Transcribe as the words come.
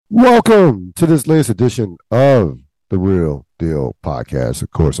Welcome to this latest edition of the Real Deal Podcast.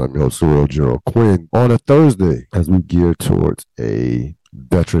 Of course, I'm your host, Surreal General Quinn, on a Thursday as we gear towards a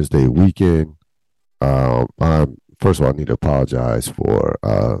Veterans Day weekend. I'm First of all, I need to apologize for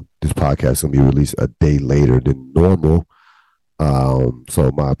this podcast going to be released a day later than normal.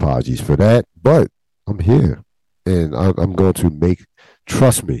 So my apologies for that, but I'm here and I'm going to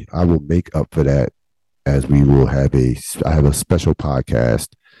trust me, I will make up for that as I have a special podcast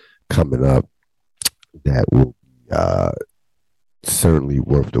coming up that will be certainly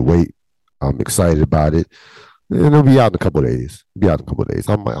worth the wait. I'm excited about it. And it'll be out in a couple of days. It'll be out in a couple of days.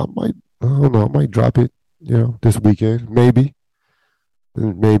 I don't know, I might drop it, this weekend, maybe.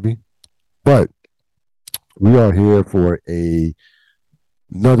 But we are here for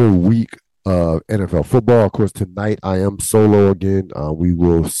another week of NFL football. Of course, tonight I am solo again. We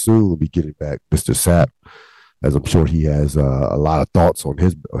will soon be getting back Mr. Sapp, as I'm sure he has a lot of thoughts on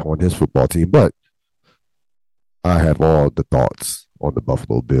his football team. But I have all the thoughts on the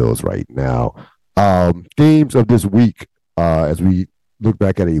Buffalo Bills right now. Themes of this week, as we look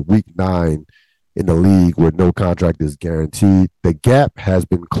back at a week 9 in the league where no contract is guaranteed, the gap has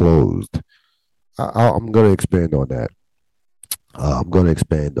been closed. I'm going to expand on that.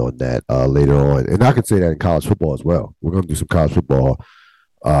 Later on, and I can say that in college football as well. We're going to do some college football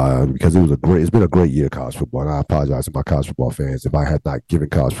because it's been a great year of college football, and I apologize to my college football fans if I had not given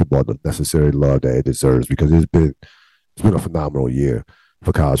college football the necessary love that it deserves, because it's been a phenomenal year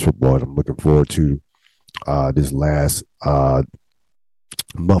for college football, and I'm looking forward to this last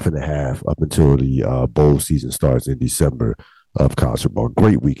month and a half up until the bowl season starts in December of college football.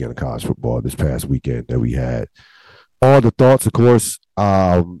 Great weekend of college football this past weekend that we had. All the thoughts, of course,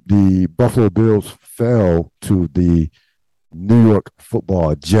 the Buffalo Bills fell to the New York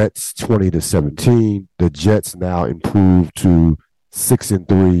Football Jets 20-17. The Jets now improved to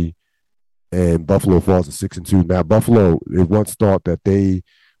 6-3, and Buffalo falls to 6-2. Now, Buffalo, it once thought that they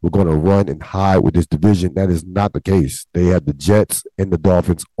were going to run and hide with this division. That is not the case. They had the Jets and the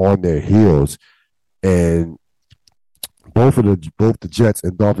Dolphins on their heels, and both the Jets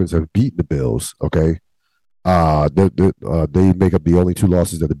and Dolphins have beaten the Bills. Okay, they make up the only two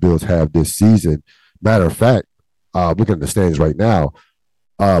losses that the Bills have this season. Matter of fact, looking at the standings right now,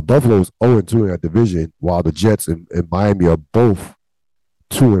 Buffalo's 0-2 in that division, while the Jets and Miami are both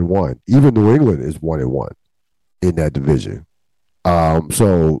 2-1. Even New England is 1-1 in that division.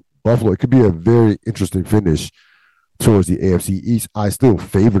 So Buffalo, it could be a very interesting finish towards the AFC East. I still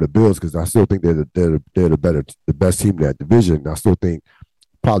favor the Bills because I still think they're the best team in that division. I still think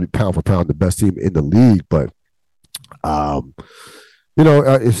probably pound for pound the best team in the league, but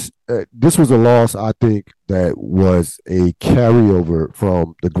this was a loss, I think, that was a carryover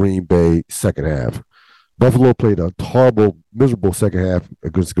from the Green Bay second half. Buffalo played a horrible, miserable second half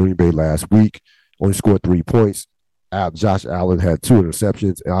against Green Bay last week, only scored 3 points. Josh Allen had 2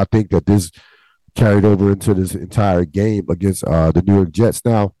 interceptions, and I think that this carried over into this entire game against the New York Jets.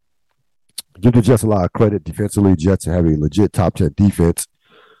 Now, give the Jets a lot of credit defensively. Jets have a legit top 10 defense,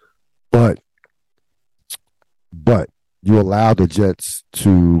 but you allow the Jets to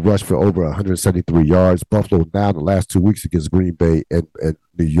rush for over 173 yards. Buffalo now, the last 2 weeks against Green Bay and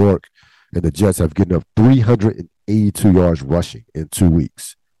New York, and the Jets have given up 382 yards rushing in 2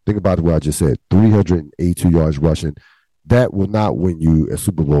 weeks. Think about what I just said, 382 yards rushing. That will not win you a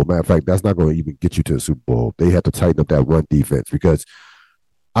Super Bowl. Matter of fact, that's not going to even get you to the Super Bowl. They have to tighten up that run defense, because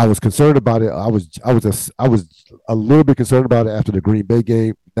I was concerned about it. I was a little bit concerned about it after the Green Bay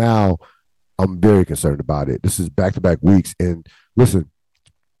game. Now I'm very concerned about it. This is back-to-back weeks. And listen,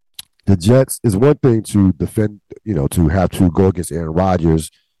 the Jets is one thing to defend, to have to go against Aaron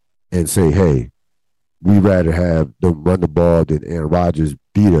Rodgers and say, hey, we'd rather have them run the ball than Aaron Rodgers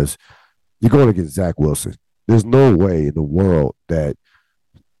beat us. You're going against Zach Wilson. There's no way in the world that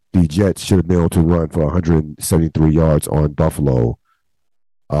the Jets should have been able to run for 173 yards on Buffalo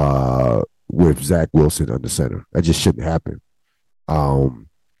with Zach Wilson under center. That just shouldn't happen.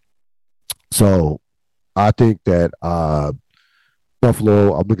 So I think that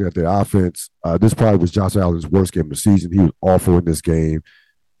Buffalo, I'm looking at their offense. This probably was Josh Allen's worst game of the season. He was awful in this game.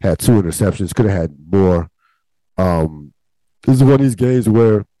 Had 2 interceptions. Could have had more. This is one of these games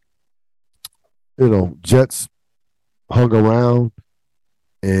where, Jets hung around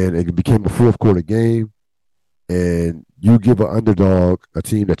and it became a fourth quarter game, and you give an underdog, a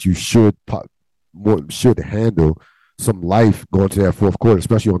team that you should handle, some life going to that fourth quarter,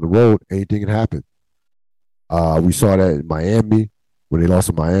 especially on the road. Anything can happen. We saw that in Miami when they lost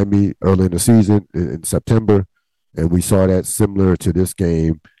to Miami early in the season in September, and we saw that similar to this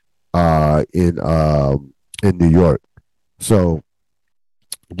game in New York. So,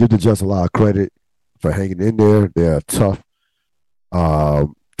 Give the Jets a lot of credit for hanging in there. They're a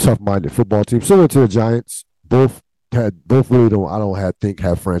tough-minded football team, similar to the Giants. Both really don't. I don't have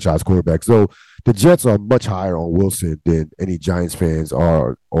franchise quarterbacks. So the Jets are much higher on Wilson than any Giants fans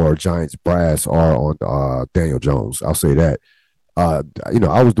are or Giants brass are on Daniel Jones. I'll say that. I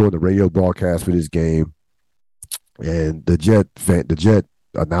was doing the radio broadcast for this game, and the Jet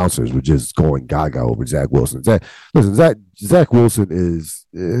announcers were just going gaga over Zach Wilson. Zach Wilson is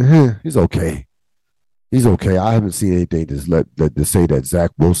he's okay. He's okay. I haven't seen anything to say that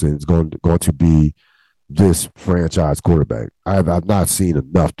Zach Wilson is going to be this franchise quarterback. I've not seen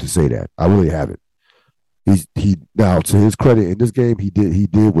enough to say that. I really haven't. He now, to his credit, in this game he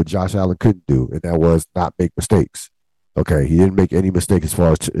did what Josh Allen couldn't do, and that was not make mistakes. Okay, he didn't make any mistake as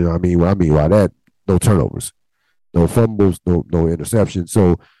far as what I mean by that, no turnovers, no fumbles, no interceptions.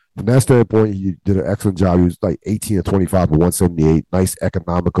 So from that standpoint, he did an excellent job. He was like 18 of 25 for 178, nice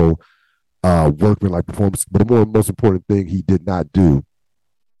economical workman-like performance. But the most important thing he did do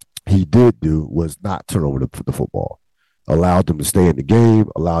was not turn over the football. Allowed them to stay in the game,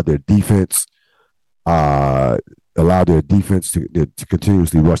 allowed their defense to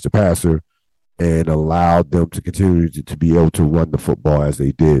continuously rush the passer, and allowed them to continue to be able to run the football as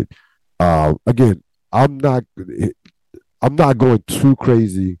they did. Again, I'm not going too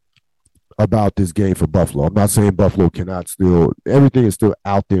crazy about this game for Buffalo. I'm not saying Buffalo cannot still. Everything is still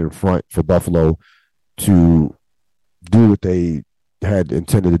out there in front for Buffalo to do what they had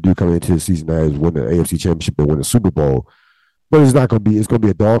intended to do coming into the season, as win the AFC Championship and win the Super Bowl. But it's not going to be. It's going to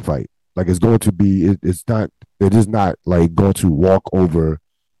be a dogfight. Like it's going to be. It's not. It is not like going to walk over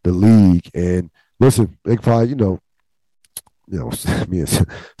the league. And listen, they probably me and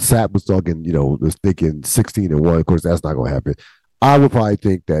Sap was talking. Was thinking 16-1. Of course, that's not going to happen. I would probably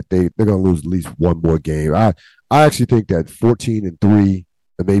think that they're going to lose at least one more game. I actually think that 14-3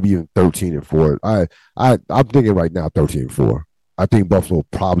 and maybe even 13-4. I'm thinking right now 13-4. I think Buffalo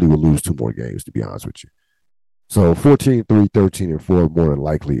probably will lose two more games, to be honest with you. So 14-3, 13-4, more than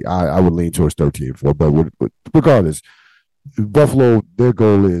likely. I would lean towards 13-4. But regardless, Buffalo, their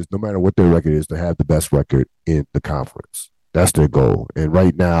goal is, no matter what their record is, to have the best record in the conference. That's their goal. And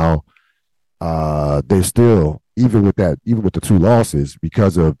right now, they're still, even with the two losses,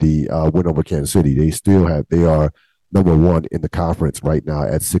 because of the win over Kansas City, they are number one in the conference right now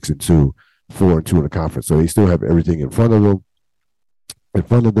at 6-2, 4-2 in the conference. So they still have everything in front of them.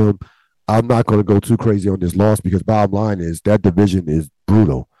 I'm not going to go too crazy on this loss because bottom line is that division is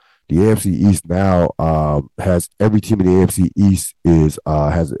brutal. The AFC East now has every team in the AFC East is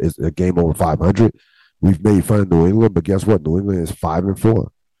a game over 500. We've made fun of New England, but guess what? New England is 5-4.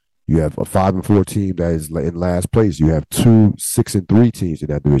 You have a 5-4 team that is in last place. You have two 6-3 teams in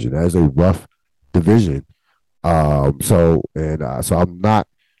that division. That is a rough division. So I'm not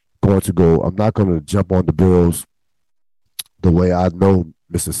going to jump on the Bills the way I know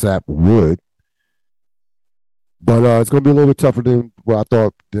Mr. Sapp would. But it's going to be a little bit tougher than what I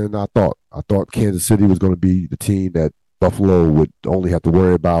thought. I thought Kansas City was going to be the team that Buffalo would only have to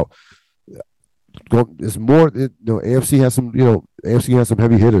worry about. It's more, AFC has some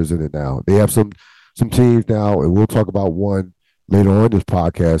heavy hitters in it now. They have some teams now, and we'll talk about one later on in this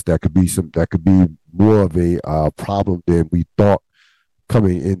podcast that could be more of a problem than we thought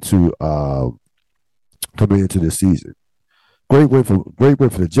coming into this season. Great win for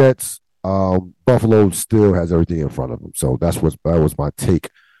the Jets. Buffalo still has everything in front of them, so that was my take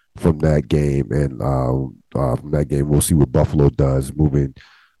from that game. And from that game, we'll see what Buffalo does moving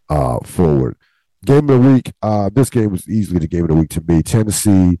forward. Game of the week. This game was easily the game of the week to me.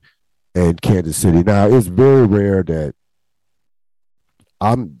 Tennessee and Kansas City. Now it's very rare that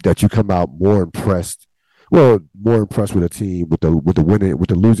you come out more impressed. Well, more impressed with a team with the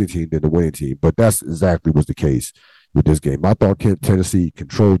losing team than the winning team. But that's exactly was the case with this game. I thought Tennessee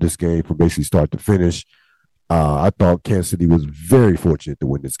controlled this game from basically start to finish. I thought Kansas City was very fortunate to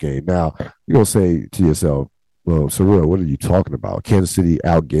win this game. Now, you're going to say to yourself, well, Sorrell, what are you talking about? Kansas City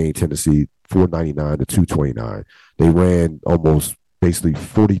outgained Tennessee 499 to 229. They ran almost basically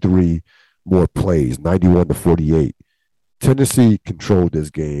 43 more plays, 91 to 48. Tennessee controlled this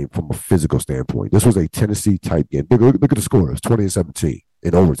game from a physical standpoint. This was a Tennessee-type game. Look at the scores, 20-17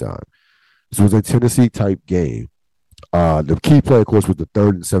 in overtime. This was a Tennessee-type game. The key play, of course, was the 3rd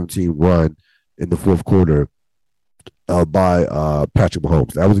and 17 run in the fourth quarter by Patrick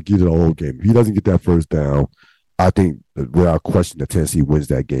Mahomes. That was the key to the whole game. If he doesn't get that first down, I think without question that Tennessee wins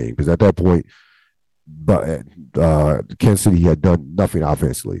that game. Because at that point, Kansas City had done nothing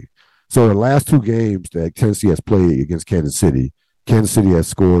offensively. So the last two games that Tennessee has played against Kansas City has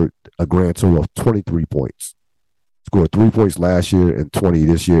scored a grand total of 23 points. scored 3 points last year and 20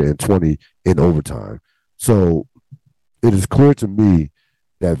 this year and 20 in overtime. So it is clear to me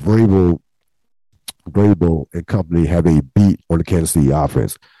that Vrabel and company have a beat on the Kansas City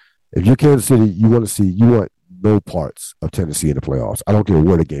offense. If you're Kansas City, you want no parts of Tennessee in the playoffs. I don't care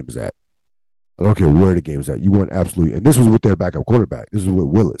where the game is at. I don't care where the game is at. You want absolutely, and this was with their backup quarterback. This is with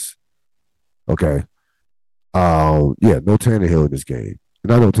Willis. Okay. Yeah, no Tannehill in this game.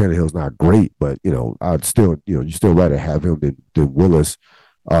 And I know Tannehill's not great, but I'd still, you still rather have him than Willis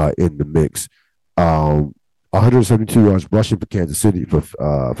in the mix. 172 yards rushing for Kansas City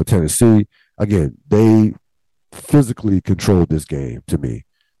for Tennessee. Again, they physically controlled this game to me.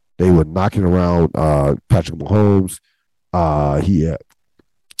 They were knocking around Patrick Mahomes. He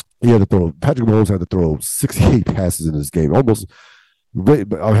had to throw. Patrick Mahomes had to throw 68 passes in this game. Almost,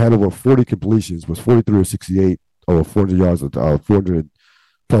 I had over 40 completions. Was 43 or 68 over 400 yards, 400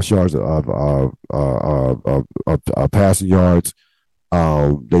 plus yards of passing yards.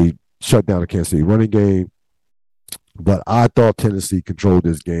 They shut down the Kansas City running game. But I thought Tennessee controlled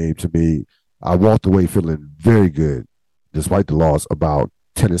this game. To me, I walked away feeling very good, despite the loss, about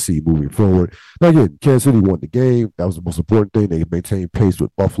Tennessee moving forward. Now, again, Kansas City won the game. That was the most important thing. They maintained pace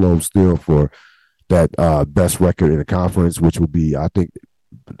with Buffalo still for that best record in the conference, which will be, I think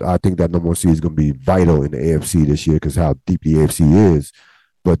that number one seed is going to be vital in the AFC this year because how deep the AFC is.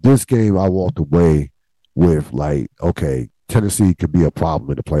 But this game, I walked away with like, okay, Tennessee could be a problem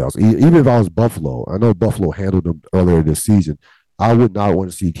in the playoffs. Even if I was Buffalo, I know Buffalo handled them earlier this season. I would not want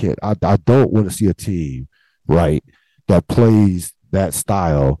to see I don't want to see a team, right, that plays that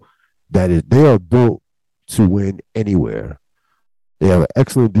style. They are built to win anywhere. They have an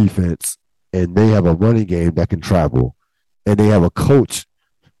excellent defense, and they have a running game that can travel, and they have a coach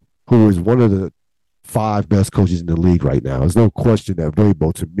who is one of the 5 best coaches in the league right now. There's no question that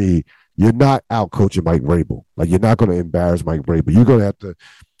Vrabel, to me, you're not out coaching Mike Vrabel. Like, you're not going to embarrass Mike Vrabel. You're going to have to,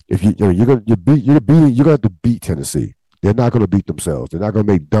 if you're going to have to beat Tennessee. They're not going to beat themselves. They're not going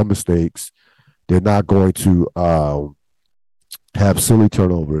to make dumb mistakes. They're not going to have silly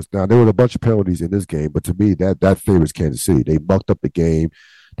turnovers. Now, there were a bunch of penalties in this game, but to me, that favors Kansas City. They mucked up the game.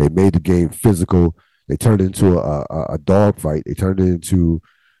 They made the game physical. They turned it into a dogfight. They turned it into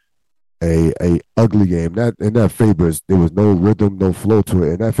a ugly game. That favors. There was no rhythm, no flow to it,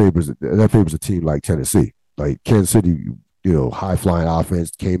 and that favors a team like Tennessee. Like Kansas City, high flying offense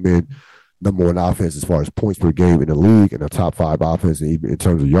came in number 1 offense as far as points per game in the league, and a top 5 offense, and even in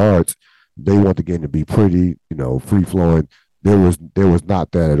terms of yards. They want the game to be pretty, free flowing. There was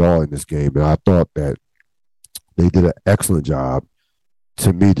not that at all in this game, and I thought that they did an excellent job.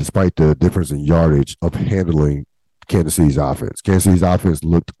 To me, despite the difference in yardage of handling Kansas City's offense. Kansas City's offense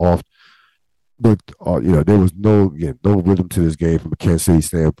looked off. There was no rhythm to this game from a Kansas City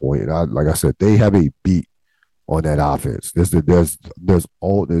standpoint. And like I said, they have a beat on that offense. There's no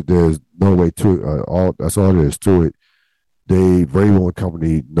way to it. That's all there is to it. Vrabel and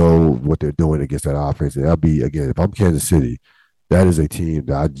company know what they're doing against that offense. And that'll be, again, if I'm Kansas City, that is a team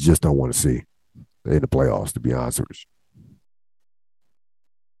that I just don't want to see in the playoffs, to be honest with you.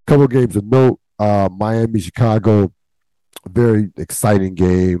 Couple of games of note: Miami, Chicago, very exciting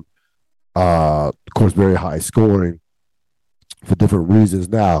game. Of course, very high scoring for different reasons.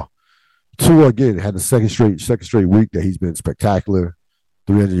 Now, Tua again had the second straight week that he's been spectacular.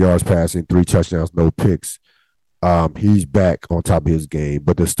 300 yards passing, 3 touchdowns, no picks. He's back on top of his game.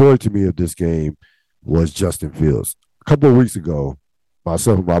 But the story to me of this game was Justin Fields. A couple of weeks ago,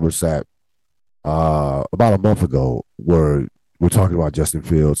 myself and Robert Sapp, about a month ago, we're talking about Justin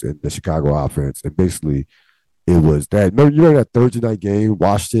Fields and the Chicago offense. And basically, it was that. Remember that Thursday night game,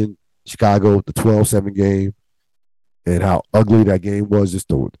 Washington, Chicago, the 12-7 game, and how ugly that game was,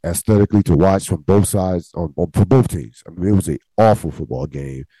 just aesthetically to watch from both sides, for both teams. I mean, it was an awful football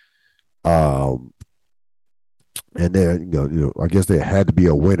game. And then, I guess there had to be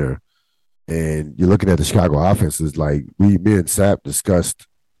a winner. And you're looking at the Chicago offenses, like me and Sapp discussed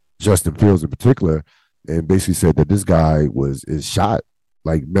Justin Fields in particular, and basically said that this guy is shot,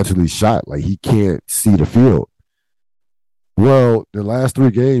 like mentally shot, like he can't see the field. Well, the last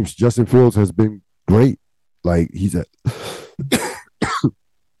 3 games, Justin Fields has been great. Like he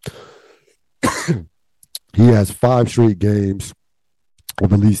has 5 straight games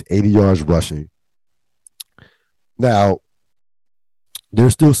of at least 80 yards rushing. Now,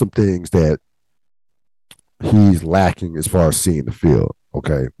 there's still some things that he's lacking as far as seeing the field.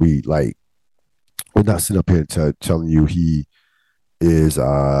 Okay, we're not sitting up here telling you he is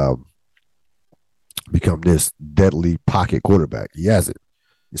become this deadly pocket quarterback. He hasn't.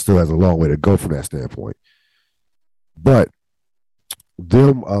 He still has a long way to go from that standpoint. But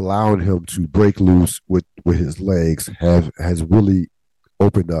them allowing him to break loose with his legs has really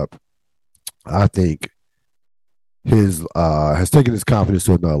opened up, I think, his has taken his confidence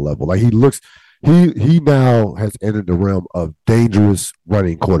to another level. Like he now has entered the realm of dangerous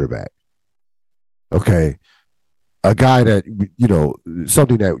running quarterback. Okay, a guy that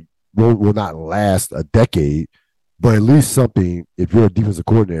something that will not last a decade, but at least something if you're a defensive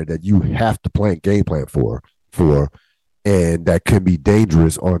coordinator that you have to game plan for, and that can be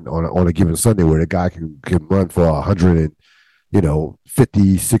dangerous on a given Sunday where the guy can run for 100 and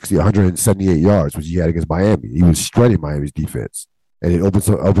 50, 60, 178 yards, which he had against Miami. He was shredding Miami's defense, and it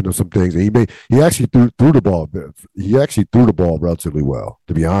opened up some things. And he actually threw the ball. He actually threw the ball relatively well,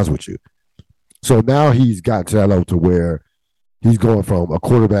 to be honest with you. So now he's gotten to that level to where he's going from a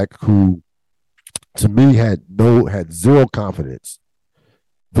quarterback who, to me, had zero confidence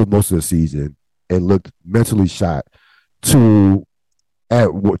for most of the season and looked mentally shot to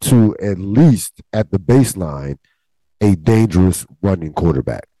at least at the baseline a dangerous running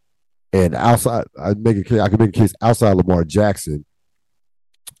quarterback. And outside, I can make a case outside Lamar Jackson,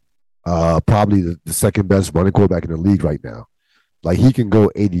 probably the second best running quarterback in the league right now. Like, he can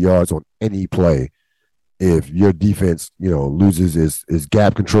go 80 yards on any play if your defense, loses his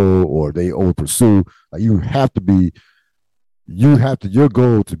gap control or they over pursue. Like, your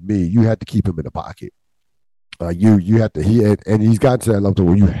goal, to me, you have to keep him in the pocket. You have to, and he's gotten to that level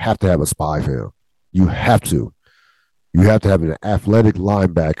where you have to have a spy for him. You have to have an athletic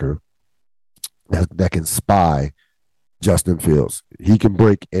linebacker that can spy Justin Fields. He can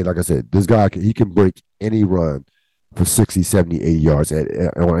break, and like I said, he can break any run for 60, 70, 80 yards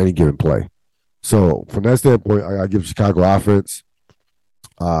on any given play. So from that standpoint, I give Chicago offense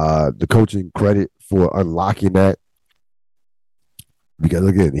the coaching credit for unlocking that, because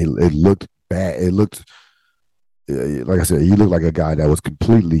again, it looked bad. It looked, like I said, he looked like a guy that was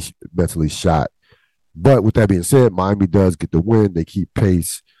completely mentally shot. But with that being said, Miami does get the win. They keep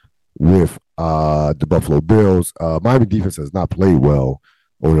pace with the Buffalo Bills. Miami defense has not played well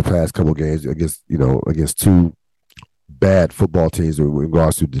over the past couple of games against two bad football teams in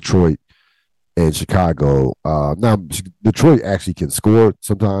regards to Detroit and Chicago. Now, Detroit actually can score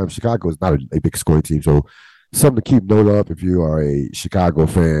sometimes. Chicago is not a big scoring team, so something to keep note of if you are a Chicago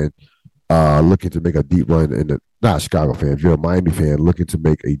fan looking to make a deep run not a Chicago fan, if you're a Miami fan looking to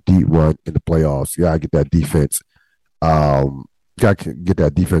make a deep run in the playoffs, you gotta get that defense. Gotta get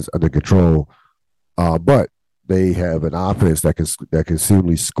that defense under control. But they have an offense that can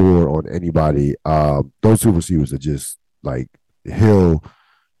seemingly score on anybody. Those two receivers are just like Hill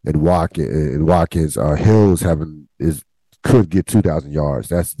and Watkins. Hill could get 2,000 yards.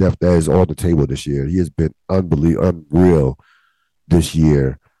 That is on the table this year. He has been unreal this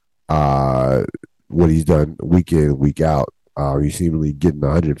year. What he's done week in, week out. He's seemingly getting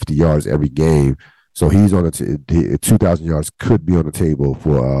 150 yards every game. So he's on 2,000 yards could be on the table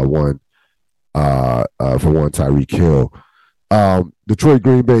for one Tyreek Hill. Detroit,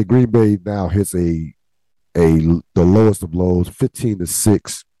 Green Bay. Green Bay now hits the lowest of lows,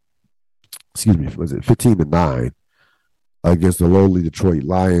 15-6. Excuse me, was it 15-9 against the lowly Detroit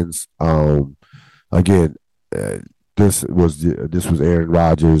Lions? Again, this was Aaron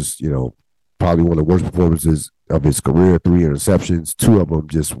Rodgers. Probably one of the worst performances of his career. 3 interceptions. 2 of them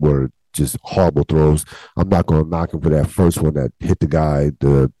were horrible throws. I'm not going to knock him for that first one that hit the guy,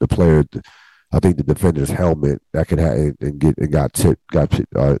 the player. I think the defender's helmet that could have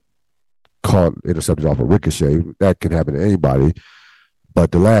caught intercepted off a ricochet. That can happen to anybody.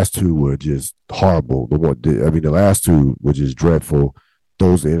 But the last 2 were just horrible. The last 2 were just dreadful.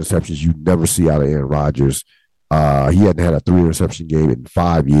 Those are interceptions you never see out of Aaron Rodgers. He hadn't had a 3 interception game in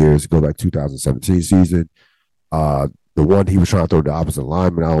 5 years. Go back 2017 season. The one he was trying to throw the opposite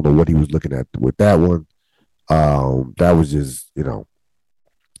lineman, I don't know what he was looking at with that one. That was just,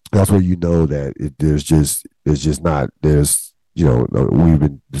 that's where that we've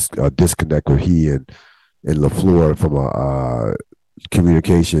been a disconnect with he and LaFleur from a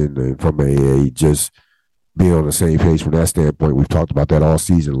communication and from a just being on the same page from that standpoint. We've talked about that all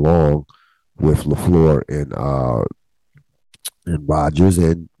season long with LaFleur and Rodgers,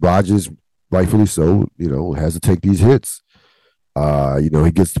 and Rodgers, rightfully so, has to take these hits.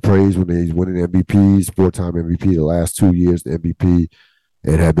 He gets the praise when he's winning MVPs, 4-time MVP the last 2 years, the MVP,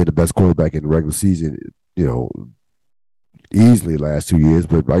 and had been the best quarterback in the regular season, easily the last 2 years.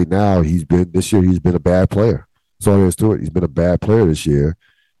 But right now, this year he's been a bad player. So there is to it. He's been a bad player this year,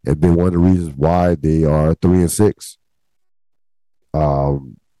 and been one of the reasons why they are 3-6.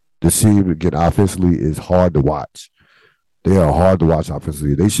 The team, again, offensively is hard to watch. They are hard to watch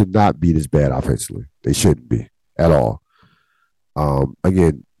offensively. They should not be this bad offensively. They shouldn't be at all.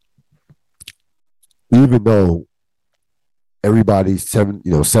 Again, even though everybody's 7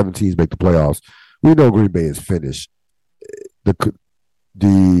 teams make the playoffs, we know Green Bay is finished. The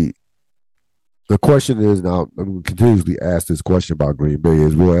the the question is now, I'm going to continuously ask this question about Green Bay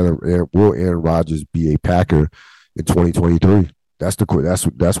is will Aaron Rodgers be a Packer in 2023? That's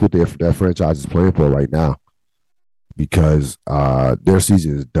what that franchise is playing for right now because their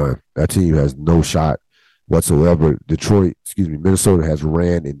season is done. That team has no shot whatsoever. Minnesota has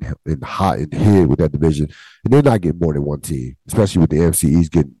ran and hot and hid with that division, and they're not getting more than one team, especially with the NFC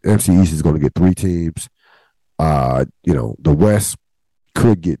East. NFC East is going to get 3 teams. The West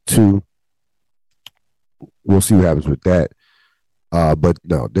could get 2. We'll see what happens with that. But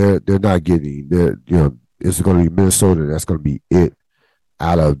no, they're not getting. It's going to be Minnesota. And that's going to be it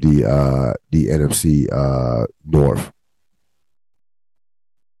out of the NFC North.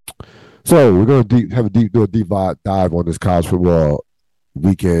 So we're going to do a deep dive on this college football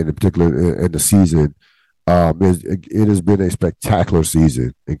weekend, in particular in the season. It has been a spectacular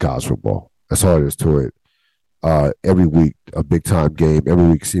season in college football. That's all there is to it. Every week, a big time game. Every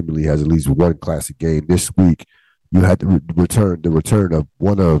week seemingly has at least one classic game. This week, you had the return of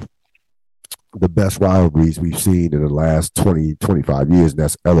one of the best rivalries we've seen in the last 20, 25 years, and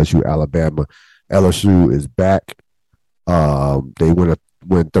that's LSU Alabama. LSU is back. They win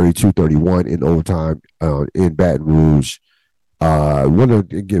 32-31 in overtime in Baton Rouge. One of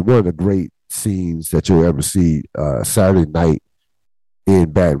the great scenes that you'll ever see. Saturday night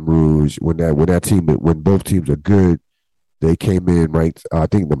in Baton Rouge when both teams are good, they came in ranked I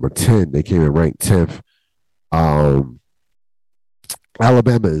think number 10. They came in ranked 10th.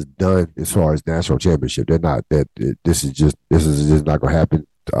 Alabama is done as far as national championship. They're not that. This is just not going to happen.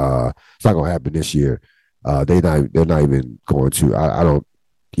 It's not going to happen this year. They're not even going to. I don't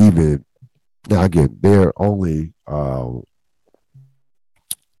even. Now again, they're only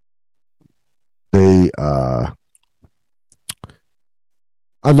they.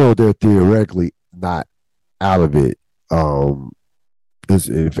 I know they're theoretically not out of it.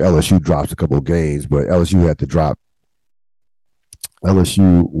 If LSU drops a couple of games, but LSU would have to drop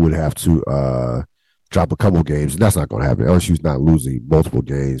a couple of games, and that's not going to happen. LSU's not losing multiple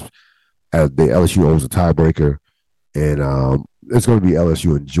games. LSU owns a tiebreaker, and it's going to be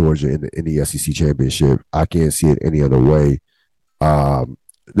LSU and Georgia in the SEC championship. I can't see it any other way.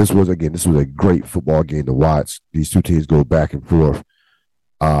 This was a great football game to watch. These two teams go back and forth,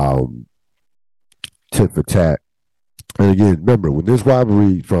 tit for tat. And again, remember when this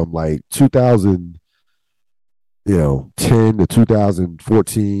rivalry from like 2010 to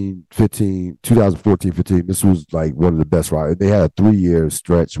 2014, 15, this was like one of the best rivalries. They had a 3-year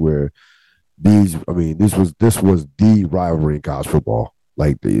stretch where this was the rivalry in college football.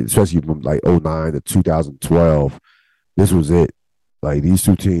 Like especially from like 2009 to 2012, this was it. Like these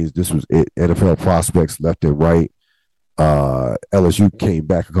two teams, this was it. NFL prospects left and right. LSU came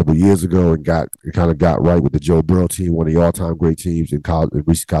back a couple of years ago and got right with the Joe Burrow team, one of the all-time great teams in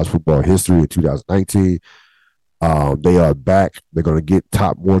recent college football history in 2019. They are back. They're going to get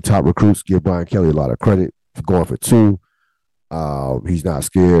more top recruits. Give Brian Kelly a lot of credit for going for 2. He's not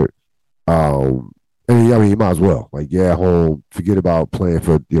scared. And he might as well. Like, yeah, home. Forget about playing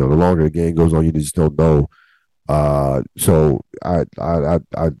for the longer the game goes on, you just don't know. So I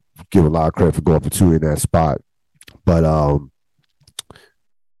give a lot of credit for going for 2 in that spot. But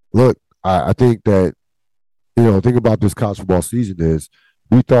look, I think that think about this college football season is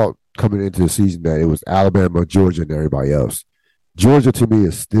we thought coming into the season that it was Alabama, Georgia, and everybody else. Georgia to me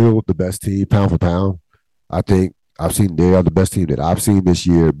is still the best team pound for pound. I think they are the best team that I've seen this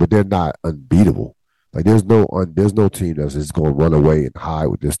year, but they're not unbeatable. Like there's no team that's just going to run away and hide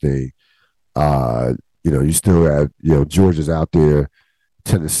with this thing. You still have Georgia's out there.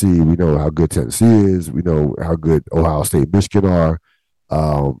 Tennessee, we know how good Tennessee is. We know how good Ohio State, Michigan are.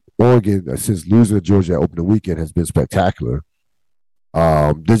 Oregon, since losing to Georgia at opening weekend, has been spectacular.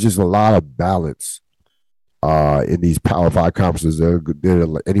 There's just a lot of balance in these Power 5 conferences. They're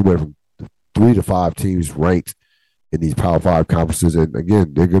anywhere from 3 to 5 teams ranked in these Power 5 conferences. And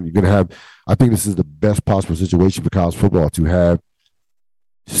again, you're going to have – I think this is the best possible situation for college football to have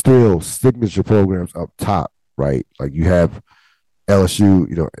still signature programs up top, right? Like you have – LSU,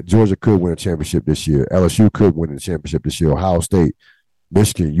 Georgia could win a championship this year. LSU could win a championship this year. Ohio State,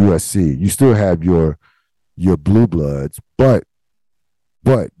 Michigan, USC. You still have your blue bloods, but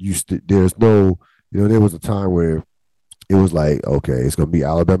there's no. There was a time where it was like, okay, it's going to be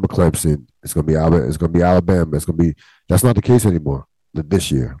Alabama, Clemson. It's going to be Alabama. It's going to be Alabama. It's going to be. That's not the case anymore.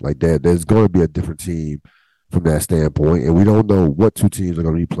 This year, like that, there's going to be a different team from that standpoint, and we don't know what 2 teams are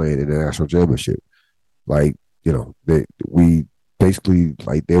going to be playing in the national championship. Like basically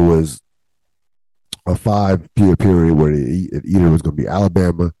like there was a 5 year period where it either was going to be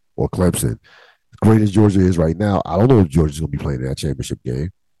Alabama or Clemson. As great as Georgia is right now, I don't know if Georgia's going to be playing that championship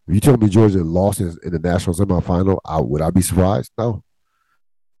game. If you tell me Georgia lost in the national semifinal, would I be surprised? No,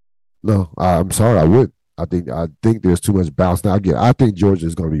 no. I'm sorry, I would. I think there's too much balance. Now again, I think Georgia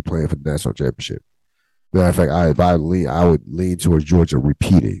is going to be playing for the national championship. Matter of fact, I would lean towards Georgia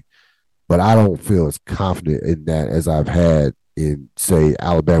repeating, but I don't feel as confident in that as I've had in say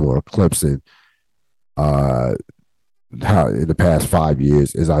Alabama or Clemson how in the past 5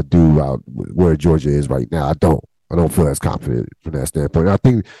 years as I do out where Georgia is right now. I don't feel as confident from that standpoint. And I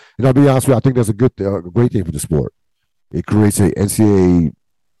think, and I'll be honest with you, I think that's a great thing for the sport. It creates a NCAA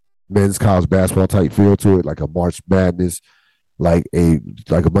men's college basketball type feel to it, like a March Madness, like a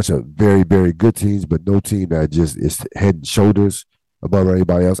bunch of very very good teams, but no team that just is head and shoulders above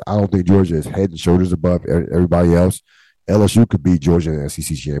everybody else. I don't think Georgia is head and shoulders above everybody else. LSU could beat Georgia in the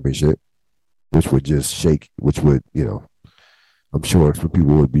SEC championship, which would just shake, which would, I'm sure some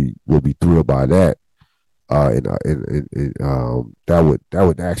people would be thrilled by that. That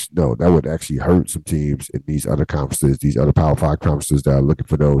would actually hurt some teams in these other conferences, these other Power Five conferences that are looking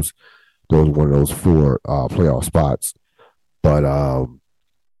for those one of those four playoff spots. But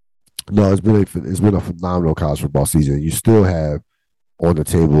no, it's been a phenomenal college football season. You still have on the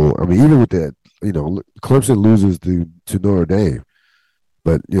table. I mean, even with that, Clemson loses to Notre Dame.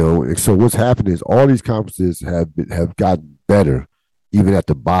 But so what's happened is all these conferences have gotten better, even at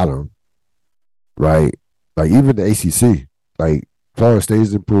the bottom, right? Like even the ACC, like Florida State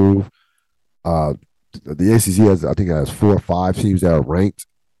has improved. The ACC has 4 or 5 teams that are ranked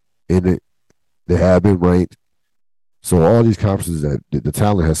in it. They have been ranked. So all these conferences that the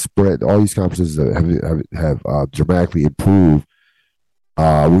talent has spread, all these conferences have dramatically improved.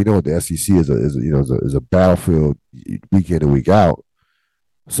 We know the SEC is a battlefield week in and week out.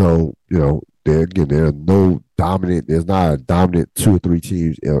 So, there's not a dominant 2 or 3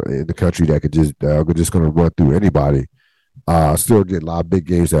 teams in the country that are just going to run through anybody. Still getting a lot of big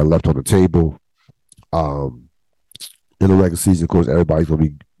games that are left on the table. In the regular season, of course, everybody's going to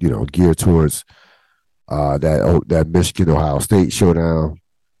be, geared towards that Michigan Ohio State showdown.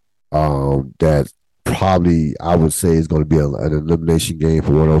 That probably I would say is going to be an elimination game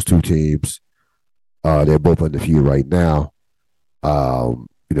for one of those 2 teams. They're both undefeated right now.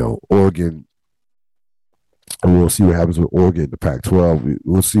 Oregon, we'll see what happens with Oregon in the Pac-12.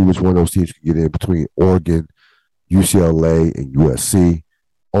 We'll see which one of those teams can get in between Oregon, UCLA, and USC.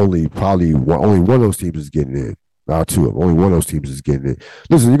 Only one of those teams is getting in. Not 2 of them. Only one of those teams is getting in.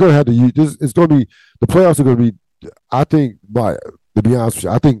 Listen, you're going to have to use this. It's going to be the playoffs are going to be. I think, to be honest with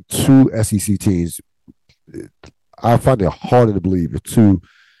you, I think 2 SEC teams. I find it harder to believe if two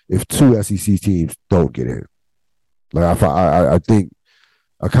SEC teams don't get in. Like I think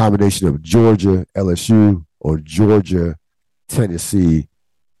a combination of Georgia, LSU, or Georgia, Tennessee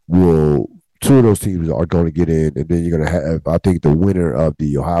 2 of those teams are going to get in, and then you're going to have, I think, the winner of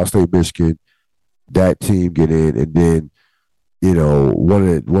the Ohio State, Michigan, that team get in, and then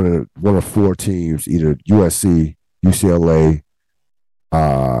one of 4 teams, either USC, UCLA,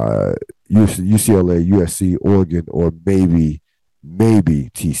 USC, Oregon, or maybe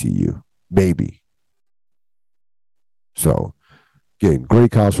TCU, maybe. So, again,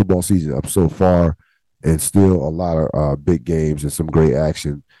 great college football season up so far, and still a lot of big games and some great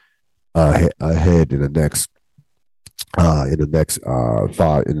action ahead in the next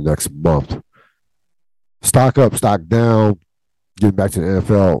month. Stock up, stock down. Getting back to the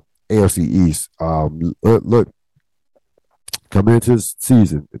NFL, AFC East. Look, coming into this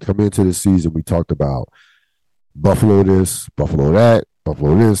season, we talked about Buffalo this, Buffalo that,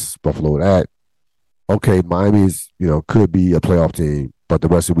 Buffalo this, Buffalo that. Okay, Miami's could be a playoff team, but the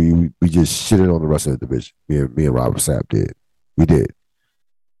rest of we just shitted on the rest of the division. Me and Robert Sapp did. We did.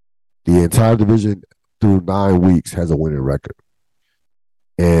 The entire division through 9 weeks has a winning record,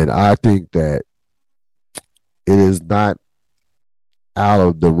 and I think that it is not out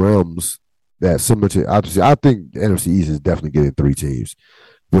of the realms that similar to. Obviously, I think the NFC East is definitely getting 3 teams.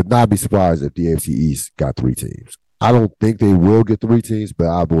 Would not be surprised if the AFC East got 3 teams. I don't think they will get 3 teams, but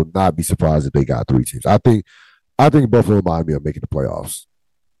I will not be surprised if they got 3 teams. I think Buffalo and Miami are making the playoffs.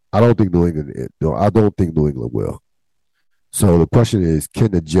 I don't think New England will. So the question is,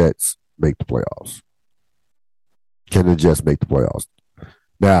 can the Jets make the playoffs? Can the Jets make the playoffs?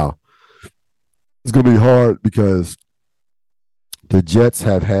 Now, it's going to be hard because the Jets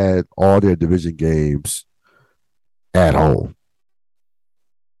have had all their division games at home.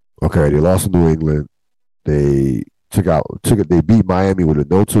 Okay, they lost to New England. They they beat Miami with a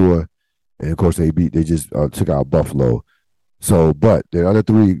no Tua, and of course they just took out Buffalo. So, but the other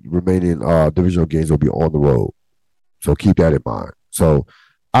three remaining divisional games will be on the road. So keep that in mind. So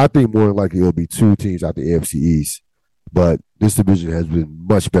I think more than likely it'll be two teams out the AFC East, but this division has been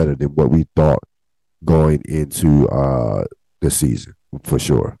much better than what we thought going into the season for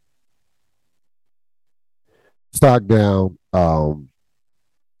sure. Stock down. I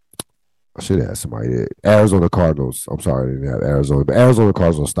should have had somebody there. Arizona Cardinals. I'm sorry, I didn't have Arizona, but Arizona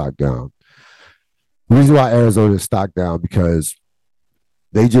Cardinals stock down. The reason why Arizona is stock down because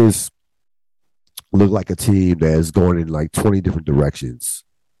they just look like a team that is going in like 20 different directions.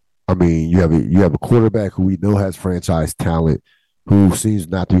 I mean, you have a quarterback who we know has franchise talent, who seems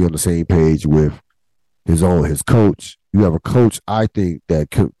not to be on the same page with his coach. You have a coach. I think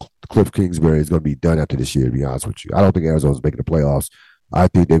that Cliff Kingsbury is going to be done after this year. To be honest with you, I don't think Arizona's making the playoffs. I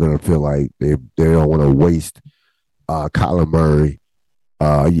think they're going to feel like they don't want to waste Kyler Murray.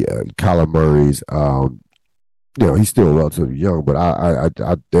 Yeah, Kyler Murray's. He's still relatively young, but I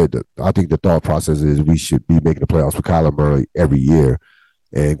think the thought process is we should be making the playoffs for Kyler Murray every year,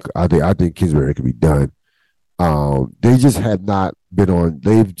 and I think Kingsbury can be done. They just have not been on.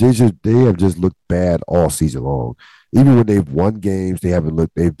 They have just looked bad all season long. Even when they've won games, they haven't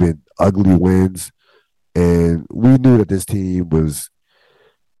looked. They've been ugly wins, and we knew that this team was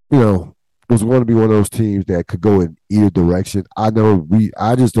going to be one of those teams that could go in either direction. I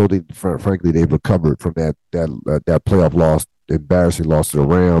just don't think, frankly, they've recovered from that playoff loss, embarrassing loss to the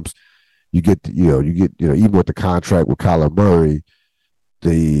Rams. Even with the contract with Kyler Murray,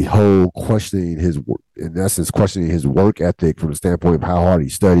 the whole questioning his work ethic from the standpoint of how hard he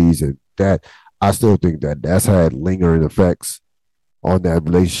studies, and that I still think that that's had lingering effects on that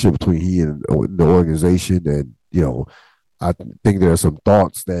relationship between he and the organization. And I think there are some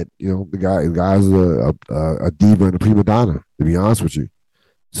thoughts that the guy's a diva and a prima donna. To be honest with you,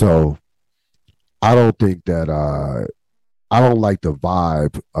 so I don't think that I don't like the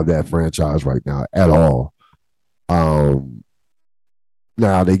vibe of that franchise right now at all. Um,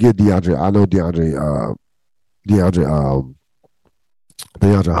 Now they get DeAndre. I know DeAndre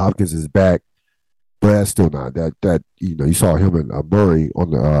DeAndre Hopkins is back, but that's still not that you saw him and Murray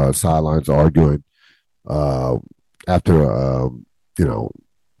on the sidelines arguing uh, after a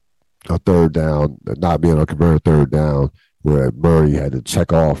third down, not being a converted third down, where Murray had to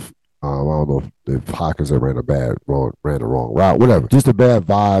check off. I don't know if Hopkins had ran the wrong route, whatever. Just a bad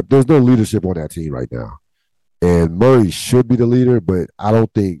vibe. There's no leadership on that team right now. And Murray should be the leader, but I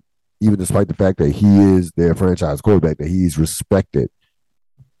don't think, even despite the fact that he is their franchise quarterback, that he's respected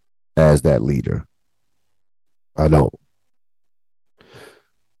as that leader. I don't.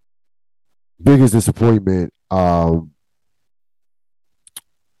 Biggest disappointment. I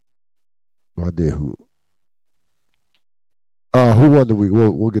did who? Who won the week?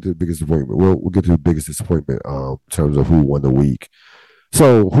 We'll get to the biggest disappointment. We'll get to the biggest disappointment in terms of who won the week.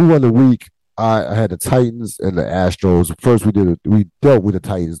 So who won the week? I had the Titans and the Astros. First, we dealt with the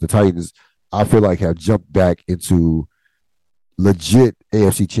Titans. The Titans, I feel like, have jumped back into legit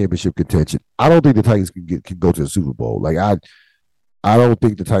AFC Championship contention. I don't think the Titans can go to the Super Bowl. Like I don't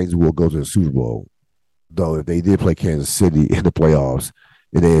think the Titans will go to the Super Bowl. Though if they did play Kansas City in the playoffs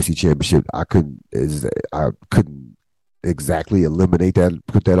in the AFC Championship, I couldn't exactly eliminate that,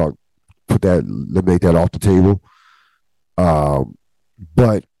 eliminate that off the table.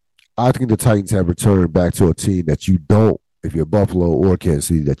 But I think the Titans have returned back to a team that you don't, if you're Buffalo or Kansas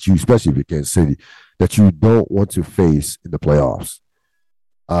City, especially if you're Kansas City, that you don't want to face in the playoffs.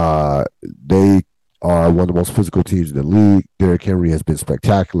 They are one of the most physical teams in the league. Derrick Henry has been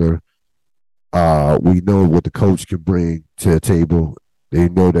spectacular. We know what the coach can bring to the table. They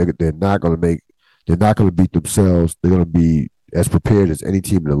know they're not going to beat themselves. They're going to be as prepared as any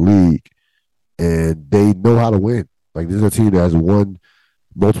team in the league, and they know how to win. Like, this is a team that has won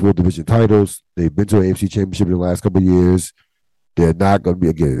multiple division titles. They've been to an AFC Championship in the last couple of years. They're not going to be,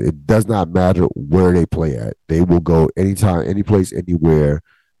 again, it does not matter where they play at. They will go anytime, any place, anywhere,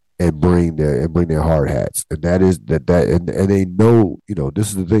 and bring their hard hats. And that is and they know, this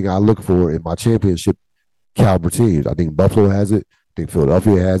is the thing I look for in my championship caliber teams. I think Buffalo has it. I think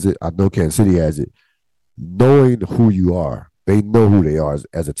Philadelphia has it. I know Kansas City has it. Knowing who you are, they know who they are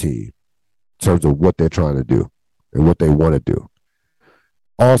as a team in terms of what they're trying to do and what they want to do.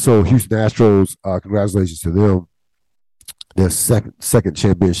 Also, Houston Astros, congratulations to them. Their second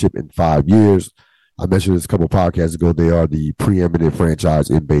championship in 5 years. I mentioned this a couple of podcasts ago. They are the preeminent franchise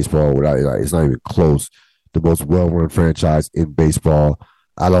in baseball. It's not even close. The most well-run franchise in baseball.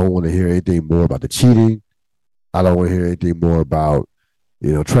 I don't want to hear anything more about the cheating. I don't want to hear anything more about,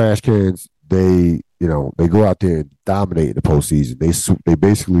 trash cans. They go out there and dominate in the postseason. They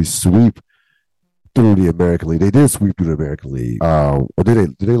basically sweep through the American League. They did sweep through the American League. Or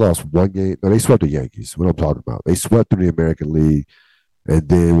did they lost one game? No, they swept the Yankees. What I'm talking about. They swept through the American League and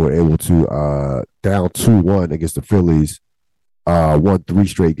then were able to down 2-1 against the Phillies. Won 3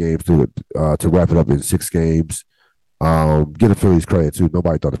 straight games to wrap it up in 6 games. Give the Phillies credit too.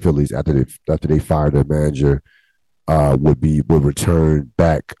 Nobody thought the Phillies after they fired their manager would return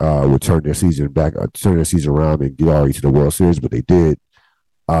back, turn their season around and get already to the World Series, but they did.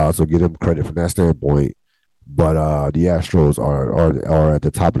 So give them credit from that standpoint. But the Astros are at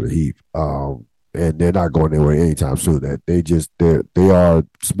the top of the heap, and they're not going anywhere anytime soon. That they are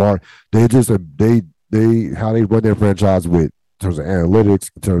smart. They just they how they run their franchise with in terms of analytics,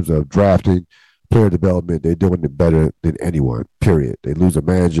 in terms of drafting, player development. They're doing it better than anyone. Period. They lose a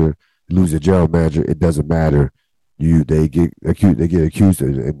manager, lose a general manager. It doesn't matter. They get accused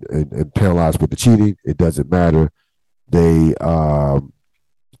and penalized with the cheating. It doesn't matter. They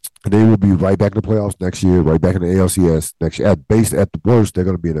will be right back in the playoffs next year, right back in the ALCS next year. At the worst, they're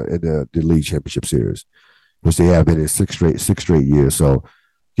going to be in the league championship series, which they have been in six straight years. So,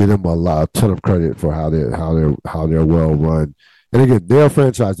 give them a ton of credit for how they're well run. And again, they're a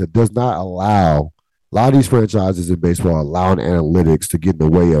franchise that does not allow a lot of these franchises in baseball allowing analytics to get in the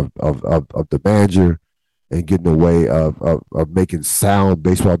way of the manager and get in the way of making sound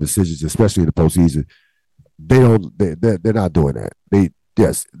baseball decisions, especially in the postseason. They're not doing that. They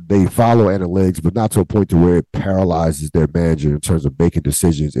follow analytics, but not to a point to where it paralyzes their manager in terms of making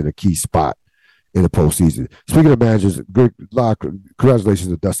decisions in a key spot in the postseason. Speaking of managers, congratulations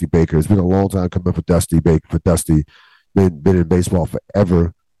to Dusty Baker. It's been a long time coming for Dusty Baker. Been in baseball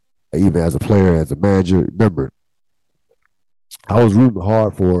forever, even as a player, as a manager. Remember, I was rooting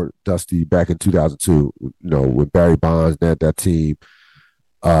hard for Dusty back in 2002. With Barry Bonds and that team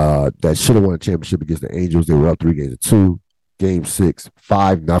that should have won a championship against the Angels. They were up 3-2. Game 6,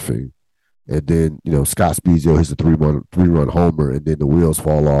 5-0. And then, Scott Spezio hits a three-run homer, and then the wheels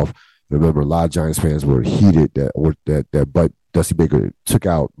fall off. Remember, a lot of Giants fans were heated that Dusty Baker took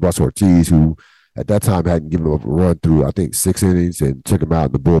out Russ Ortiz, who at that time hadn't given up a run through, I think, 6 innings, and took him out,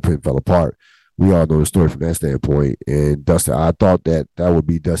 and the bullpen fell apart. We all know the story from that standpoint. And Dusty, I thought that would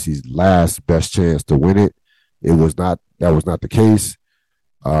be Dusty's last best chance to win it. It was not. That was not the case.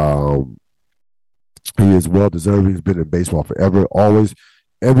 He is well deserved. He's been in baseball forever. Always,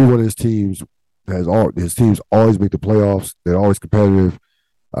 every one of his teams always make the playoffs. They're always competitive.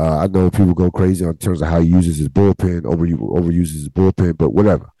 I know people go crazy in terms of how he uses his bullpen, overuses his bullpen, but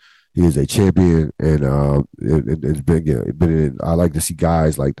whatever. He is a champion, and it's been in. I like to see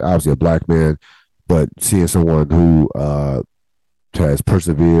guys like obviously a black man, but seeing someone who has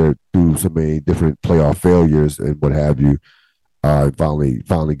persevered through so many different playoff failures and what have you.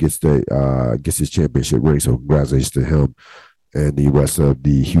 Finally gets his championship ring. So congratulations to him and the rest of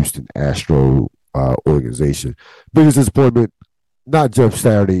the Houston Astro organization. Biggest disappointment, not Jeff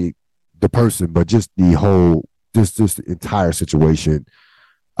Saturday, the person, but just the whole, just the entire situation.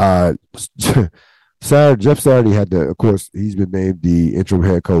 Jeff Saturday had of course, he's been named the interim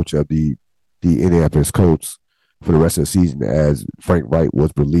head coach of the Indianapolis Colts for the rest of the season, as Frank Wright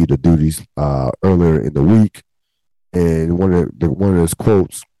was relieved of duties earlier in the week. And one of his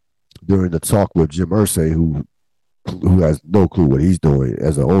quotes during the talk with Jim Irsay, who has no clue what he's doing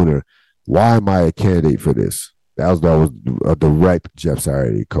as an owner, why am I a candidate for this? That was a direct Jeff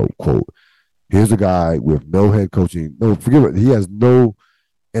Saturday quote. Here's a guy with no head coaching. No, forgive it. He has no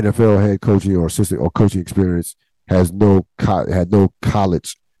NFL head coaching or assistant or coaching experience. Had no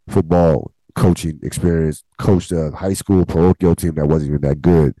college football coaching experience. Coached a high school parochial team that wasn't even that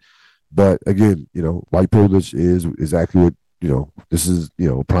good. But again, white privilege is exactly what, this is,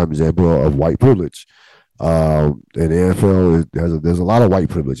 a prime example of white privilege. And the NFL there's a lot of white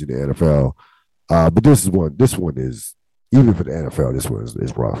privilege in the NFL. But this one is, even for the NFL, this one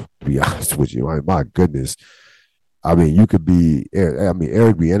is rough, to be honest with you. My goodness. I mean, you could be, Eric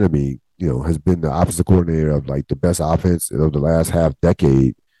Bieniemy, has been the offensive coordinator of like the best offense of the last half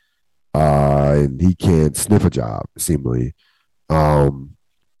decade. And he can't sniff a job, seemingly.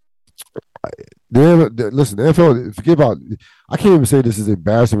 Listen, the NFL, forget about, I can't even say this is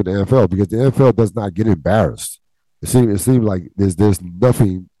embarrassing with the NFL because the NFL does not get embarrassed. It seems like there's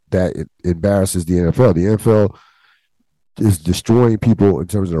nothing that embarrasses the NFL. The NFL is destroying people in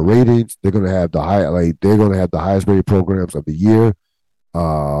terms of the ratings. They're going to have the highest rated programs of the year,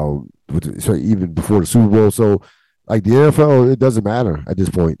 so even before the Super Bowl. So, like the NFL, it doesn't matter at this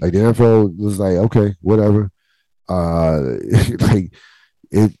point. Like the NFL was like, okay, whatever.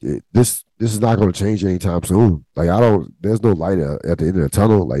 This is not going to change anytime soon. Like there's no light at the end of the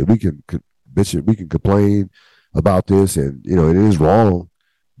tunnel. Like we can bitch it, we can complain about this, and it is wrong,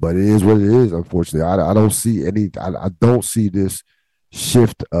 But it is what it is. Unfortunately, I don't see any. I don't see this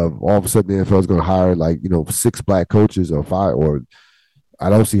shift of all of a sudden the NFL is going to hire like 6 black coaches or 5 or I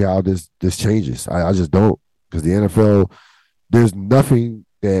don't see how this changes. I just don't because the NFL there's nothing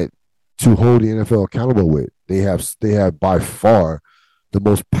that to hold the NFL accountable with. They have by far the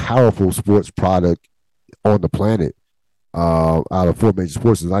most powerful sports product on the planet. Out of 4 major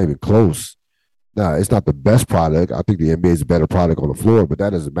sports, it's not even close. Now, it's not the best product. I think the NBA is a better product on the floor, but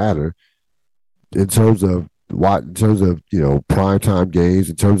that doesn't matter in terms of primetime games,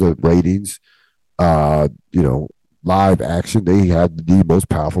 in terms of ratings, uh, you know, live action. They have the most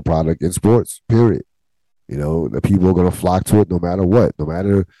powerful product in sports. Period. The people are going to flock to it no matter what, no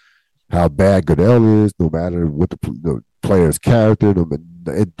matter how bad Goodell is, no matter what the player's character.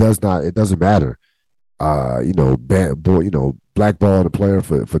 It doesn't matter. Blackball the player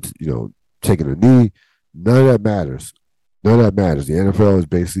for taking a knee. None of that matters. None of that matters. The NFL is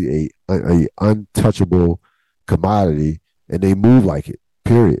basically a untouchable commodity, and they move like it.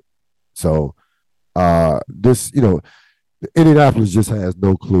 Period. So this, Indianapolis just has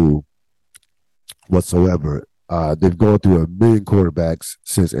no clue whatsoever. They've gone through a million quarterbacks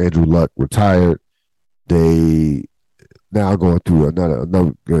since Andrew Luck retired. They now going through another.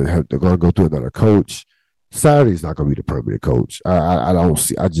 They're going to go through another coach. Saturday's not going to be the permanent coach. I don't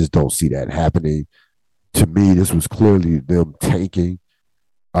see. I just don't see that happening. To me, this was clearly them tanking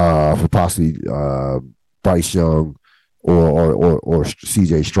for possibly Bryce Young or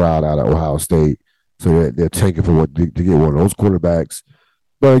C.J. Stroud out of Ohio State. So they're tanking for to get one of those quarterbacks.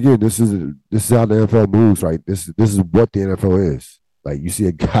 But again, this is how the NFL moves, right? This is what the NFL is. Like you see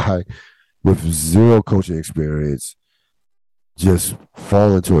a guy with zero coaching experience just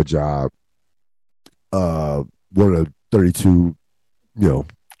fall into a job. One of 32,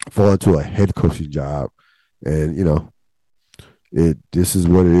 fall into a head coaching job, and this is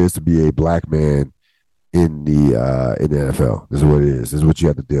what it is to be a black man in the NFL. This is what it is. This is what you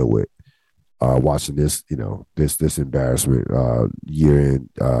have to deal with. Watching this, this embarrassment year in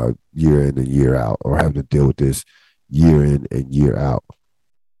and year out, or having to deal with this year in and year out.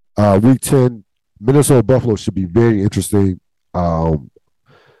 Week 10, Minnesota Buffalo should be very interesting.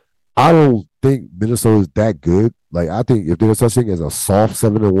 I don't think Minnesota is that good. Like I think if there's such thing as a soft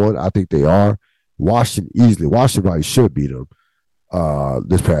 7-1, I think they are. Washington easily. Washington probably should beat them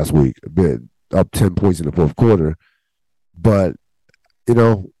this past week. A bit up 10 points in the fourth quarter, but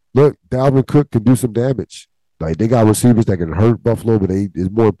look, Dalvin Cook can do some damage. Like they got receivers that can hurt Buffalo, but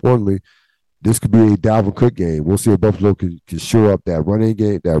more importantly, this could be a Dalvin Cook game. We'll see if Buffalo can shore up that running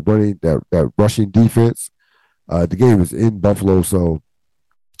game, that rushing defense. The game is in Buffalo, so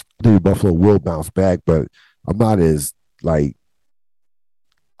I think Buffalo will bounce back. But I'm not as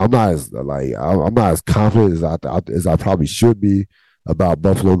confident as I probably should be about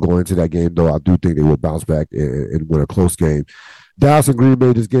Buffalo going into that game. Though I do think they will bounce back and win a close game. Dallas and Green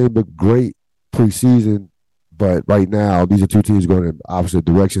Bay, this game looked great preseason, but right now these are two teams going in opposite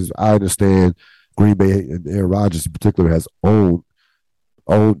directions. I understand Green Bay and Aaron Rodgers in particular has owned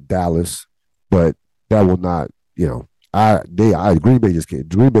Dallas, but that will not, Green Bay just can't.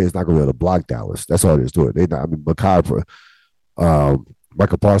 Green Bay is not going to be able to block Dallas. That's all there's to it. They not. I mean,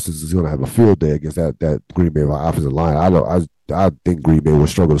 Michael Parsons is going to have a field day against that Green Bay offensive line. I think Green Bay will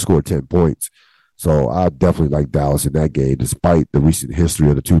struggle to score 10 points. So I definitely like Dallas in that game, despite the recent history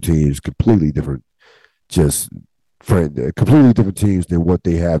of the two teams, completely different teams than what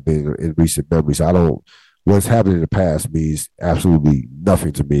they have been in recent memory. So what's happened in the past means absolutely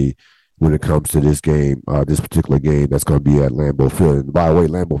nothing to me when it comes to this game, this particular game that's going to be at Lambeau Field. And by the way,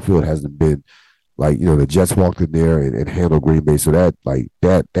 Lambeau Field hasn't been the Jets walked in there and handled Green Bay, so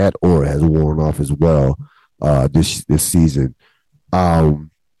that aura has worn off as well this season.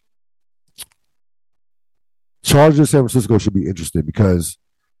 Chargers San Francisco should be interesting because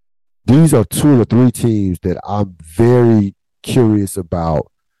these are 2 of the 3 teams that I'm very curious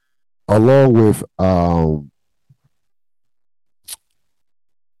about, along with that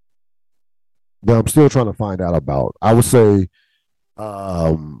I'm still trying to find out about. I would say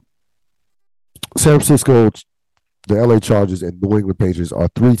San Francisco, the LA Chargers, and New England Patriots are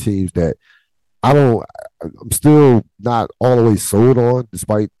 3 teams that I'm still not all the way sold on,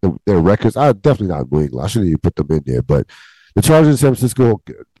 despite their records. I definitely not New England. I shouldn't even put them in there. But the Chargers and San Francisco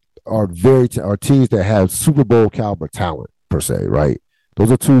are teams that have Super Bowl caliber talent per se, right?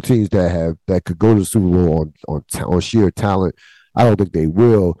 Those are 2 teams that could go to the Super Bowl on sheer talent. I don't think they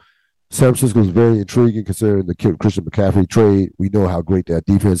will. San Francisco is very intriguing considering the Christian McCaffrey trade. We know how great that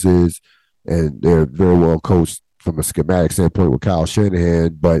defense is, and they're very well coached from a schematic standpoint with Kyle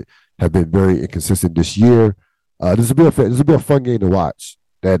Shanahan, but have been very inconsistent this year. This will be a fun game to watch.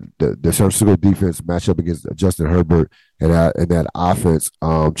 that the San Francisco defense match up against Justin Herbert and that offense.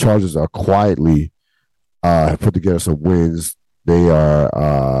 Chargers are quietly have put together some wins. They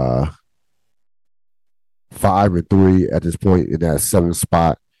are 5-3 at this point in that seventh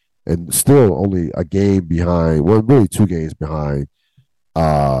spot, and still only a game behind. Well, really 2 games behind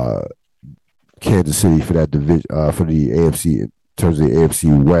uh, Kansas City for that division for the AFC in terms of the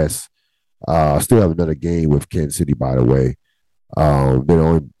AFC West. Still have another game with Kansas City, by the way. They're the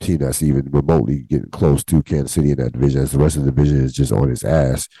only team that's even remotely getting close to Kansas City in that division, as the rest of the division is just on its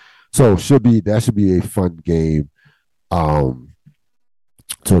ass. So should be a fun game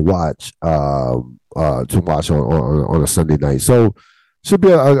to watch on a Sunday night. So should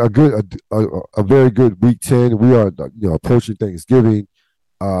be a very good week 10. We are approaching Thanksgiving,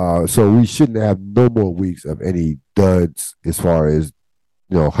 so we shouldn't have no more weeks of any duds as far as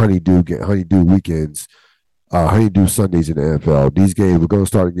honeydew weekends, honeydew Sundays in the NFL. These games we're going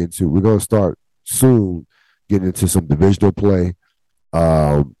to start soon getting into some divisional play.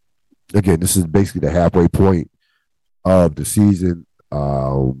 Again, this is basically the halfway point of the season.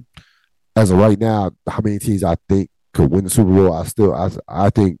 As of right now, how many teams I think could win the Super Bowl? I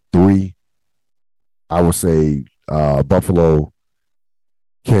think 3. I would say Buffalo,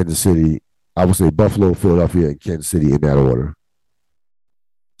 Kansas City. I would say Buffalo, Philadelphia, and Kansas City in that order.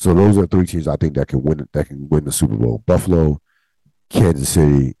 So those are 3 teams I think that can win the Super Bowl. Buffalo, Kansas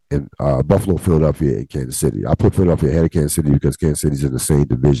City, and Buffalo, Philadelphia, and Kansas City. I put Philadelphia ahead of Kansas City because Kansas City's in the same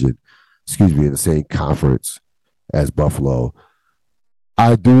division, in the same conference as Buffalo.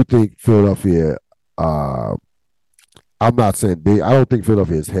 I do think Philadelphia. I'm not saying I don't think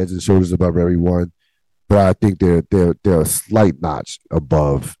Philadelphia is heads and shoulders above everyone, but I think they're a slight notch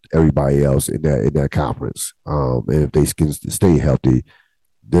above everybody else in that conference. And if they can stay healthy,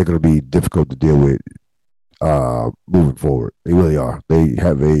 they're going to be difficult to deal with moving forward. They really are. They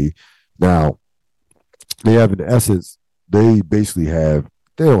have in essence, they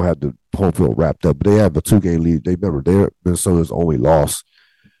don't have the home field wrapped up, but they have a 2-game lead. They're Minnesota's only loss.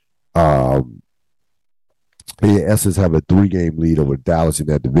 They in essence have a 3-game lead over Dallas in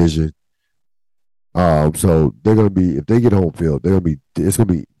that division. So they're going to be, if they get home field, it's going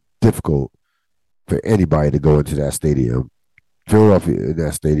to be difficult for anybody to go into that stadium, Philadelphia, in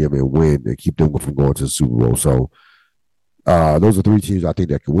that stadium, and win and keep them from going to the Super Bowl. So those are 3 teams I think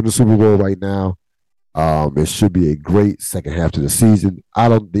that can win the Super Bowl right now. It should be a great second half to the season.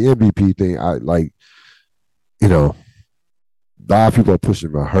 The MVP thing, a lot of people are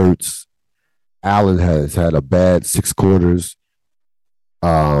pushing for Hurts. Allen has had a bad 6 quarters.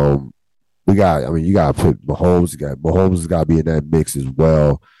 You got to put Mahomes. Mahomes has got to be in that mix as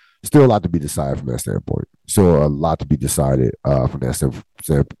well. Still a lot to be decided from that standpoint. Still a lot to be decided from that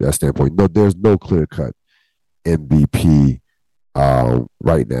standpoint. No, there's no clear cut MVP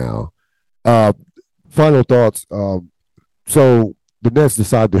right now. Final thoughts. So the Nets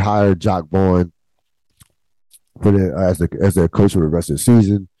decided to hire Jacque Vaughn as their coach for the rest of the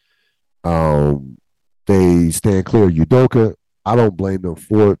season. They stand clear of Udoka. I don't blame them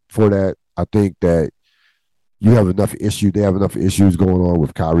for that. I think that they have enough issues going on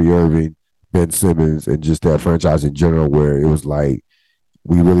with Kyrie Irving, Ben Simmons, and just that franchise in general, where it was like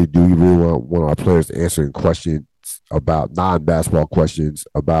we really want our players answering questions about non-basketball questions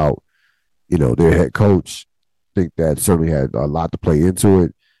about their head coach. I think that certainly had a lot to play into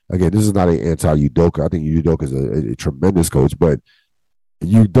it. Again, this is not an anti-Udoka. I think Udoka is a tremendous coach, but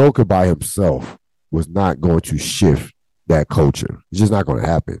Udoka by himself was not going to shift that culture. It's just not going to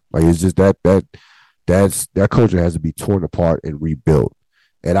happen. Like, it's just that culture has to be torn apart and rebuilt.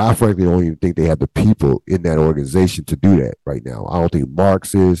 And I frankly don't even think they have the people in that organization to do that right now. I don't think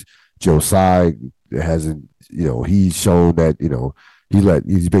Marks is. Joe Tsai hasn't, he's shown that,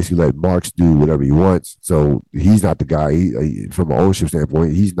 he's basically let Marks do whatever he wants. So he's not the guy. From an ownership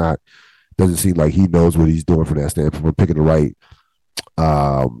standpoint, doesn't seem like he knows what he's doing from that standpoint, from picking the right,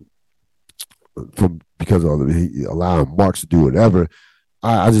 because of allowing Marks to do whatever.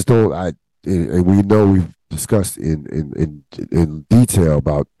 I just don't. And we know we've discussed in detail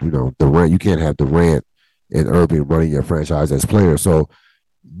about Durant. You can't have Durant and Irving running your franchise as players. So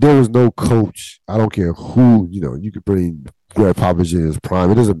there was no coach. I don't care who. You could bring Greg Popovich in his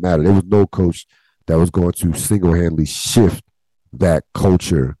prime. It doesn't matter. There was no coach that was going to single-handedly shift that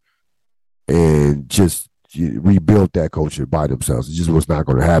culture and just rebuild that culture by themselves. It just was not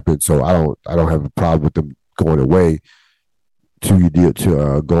going to happen. So I don't have a problem with them going away to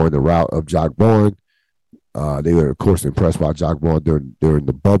going the route of Jacque Vaughn. They were, of course, impressed by Jacque Vaughn during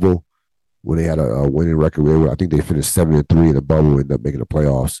the bubble when they had a winning record. I think they finished 7-3 in the bubble, ended up making the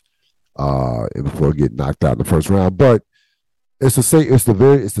playoffs, and before getting knocked out in the first round. But it's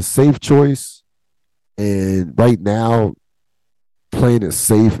the safe choice. And right now, playing it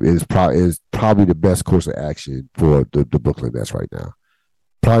safe is probably the best course of action for the Brooklyn Nets right now.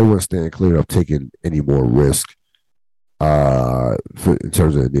 Probably want to stand clear of taking any more risk in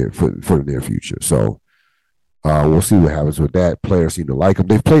terms of for the near future. So we'll see what happens with that. Players seem to like him.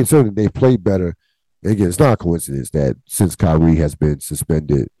 They've played better. Again, it's not a coincidence that since Kyrie has been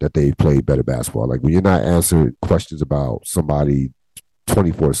suspended, that they've played better basketball. Like when you're not answering questions about somebody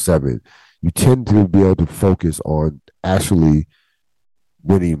 24/7, you tend to be able to focus on actually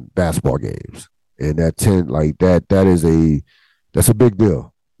winning basketball games, and that's a big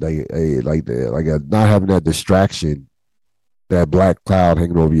deal. Not having that distraction, that black cloud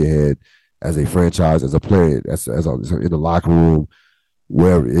hanging over your head as a franchise, as a player, in the locker room,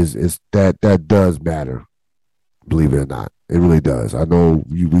 where is that does matter. Believe it or not, it really does. I know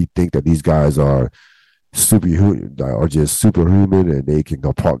we think that these guys are just superhuman and they can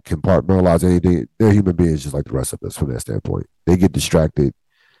compartmentalize anything. They're human beings just like the rest of us from that standpoint. They get distracted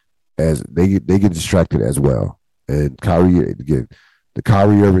they get distracted as well. And Kyrie, again, the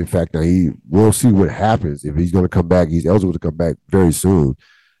Kyrie Irving fact, now we'll see what happens if he's going to come back. He's eligible to come back very soon.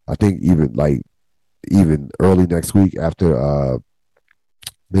 I think even early next week after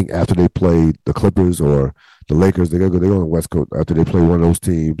after they play the Clippers or the Lakers, they go on the West Coast after they play one of those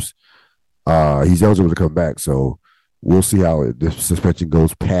teams. He's eligible to come back, so we'll see how the suspension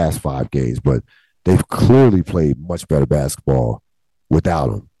goes past 5 games. But they've clearly played much better basketball without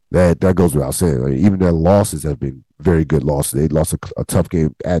him. That goes without saying. I mean, even their losses have been very good losses. They lost a tough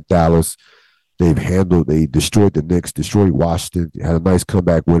game at Dallas. They destroyed the Knicks, destroyed Washington, had a nice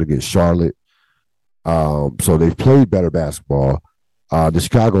comeback win against Charlotte. So they've played better basketball. The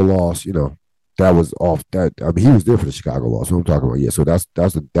Chicago loss, that was off. He was there for the Chicago loss. What I'm talking about, yeah. So that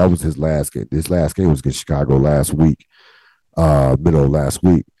was his last game. His last game was against Chicago last week, middle of last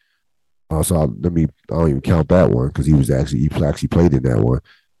week. So I don't even count that one because he actually played in that one,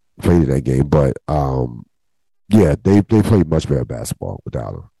 played in that game. But yeah, they played much better basketball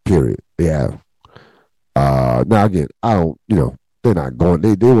without him. Period. They have. Now again, I don't. They're not going.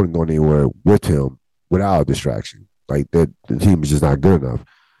 They weren't going anywhere with him without a distraction. Like that, the team is just not good enough.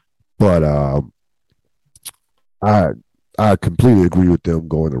 But I completely agree with them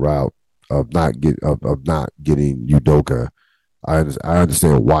going the route of not getting Udoka. I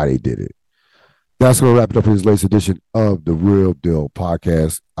understand why they did it. That's going to wrap it up for this latest edition of the Real Deal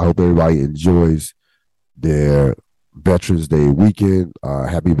Podcast. I hope everybody enjoys their Veterans Day weekend.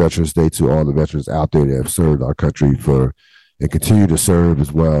 Happy Veterans Day to all the veterans out there that have served our country and continue to serve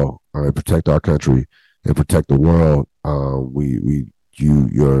as well and protect our country and protect the world.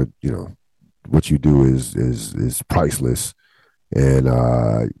 What you do is priceless, and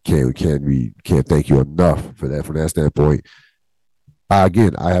can't thank you enough for that. From that standpoint,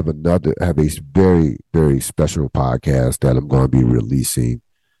 again, I have a very, very special podcast that I'm going to be releasing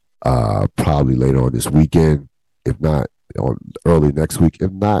probably later on this weekend, if not on early next week,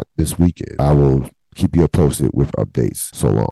 if not this weekend. I will keep you posted with updates. So long.